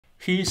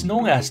He is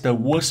known as the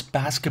worst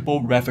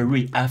basketball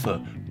referee ever,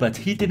 but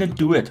he didn't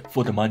do it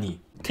for the money.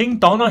 Tim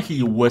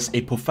Donaghy was a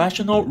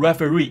professional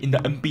referee in the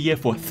NBA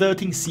for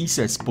 13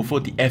 seasons before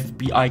the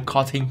FBI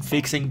caught him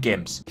fixing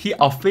games. He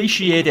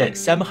officiated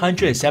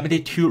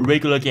 772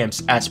 regular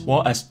games as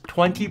well as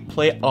 20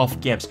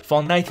 playoff games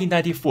from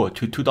 1994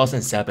 to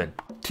 2007.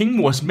 Tim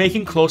was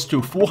making close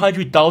to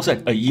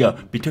 $400,000 a year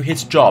between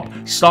his job,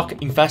 stock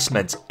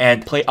investments,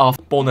 and playoff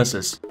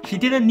bonuses. He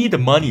didn't need the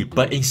money,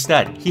 but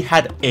instead, he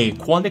had a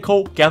chronic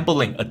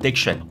gambling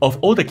addiction. Of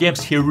all the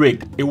games he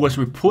rigged, it was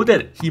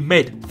reported he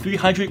made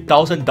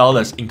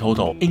 $300,000 in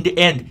total. In the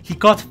end, he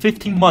got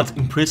 15 months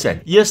in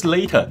prison. Years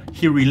later,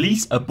 he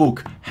released a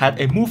book,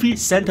 had a movie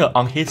centered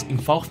on his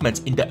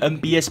involvement in the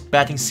NBA's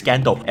betting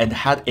scandal, and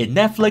had a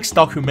Netflix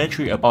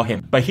documentary about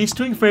him. But he's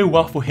doing very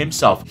well for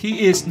himself.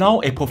 He is now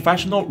a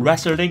professional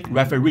wrestling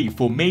referee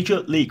for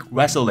Major League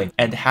Wrestling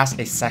and has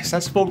a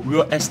successful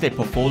real estate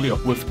portfolio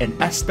with an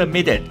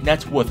estimated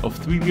net worth of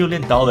 $3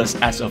 million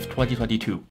as of 2022.